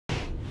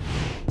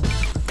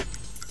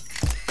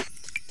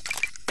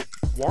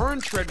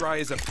Warren Tredrae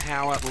is a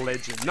power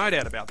legend, no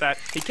doubt about that.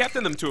 He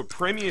captained them to a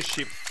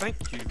premiership, thank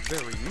you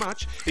very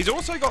much. He's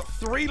also got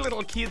 3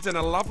 little kids and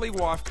a lovely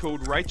wife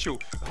called Rachel.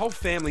 The whole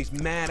family's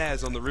mad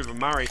as on the River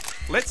Murray.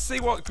 Let's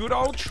see what good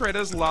old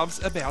Tredders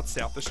loves about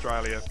South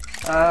Australia.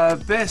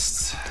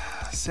 Best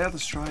South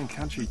Australian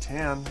country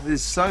town.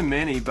 There's so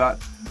many,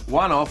 but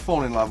one I've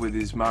fallen in love with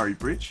is Murray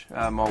Bridge.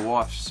 My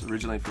wife's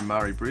originally from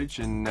Murray Bridge,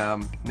 and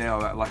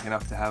now lucky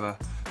enough to have a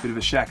bit of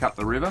a shack up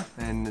the river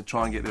and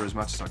try and get there as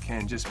much as I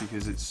can, just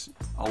because it's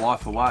a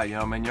life away. You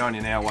know, I mean, you're only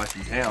an hour away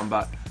from town,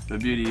 but the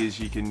beauty is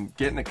you can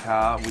get in the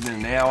car, within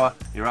an hour,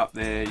 you're up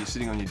there, you're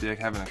sitting on your deck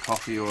having a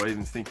coffee or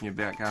even thinking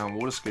about going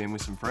water skiing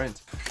with some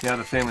friends. You know,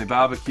 the family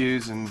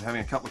barbecues and having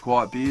a couple of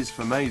quiet beers,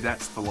 for me,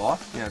 that's the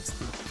life. You know,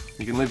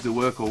 you can live to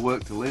work or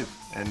work to live,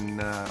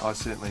 and I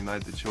certainly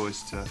made the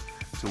choice to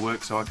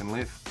work so I can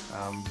live,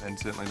 and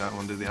certainly don't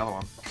want to do the other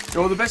one.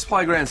 Well, the best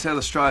playground in South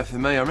Australia for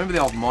me, I remember the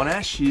old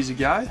Monash years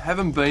ago.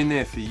 Haven't been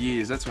there for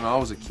years. That's when I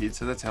was a kid,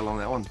 so that's how long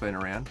that one's been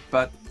around.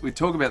 But we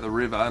talk about the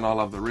river, and I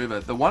love the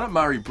river. The one at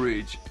Murray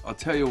Bridge, I'll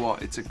tell you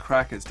what, it's a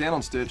cracker. It's down on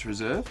Sturts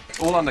Reserve,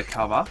 all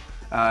undercover.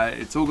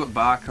 It's all got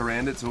bark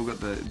around it. It's all got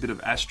the bit of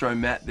astro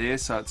mat there,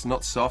 so it's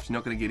not soft. You're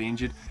not going to get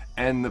injured.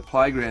 And the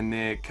playground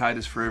there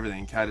caters for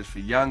everything. Caters for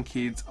young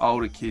kids,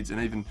 older kids,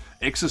 and even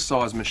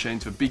exercise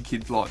machines for big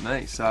kids like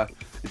me. So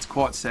it's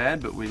quite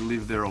sad, but we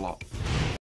live there a lot.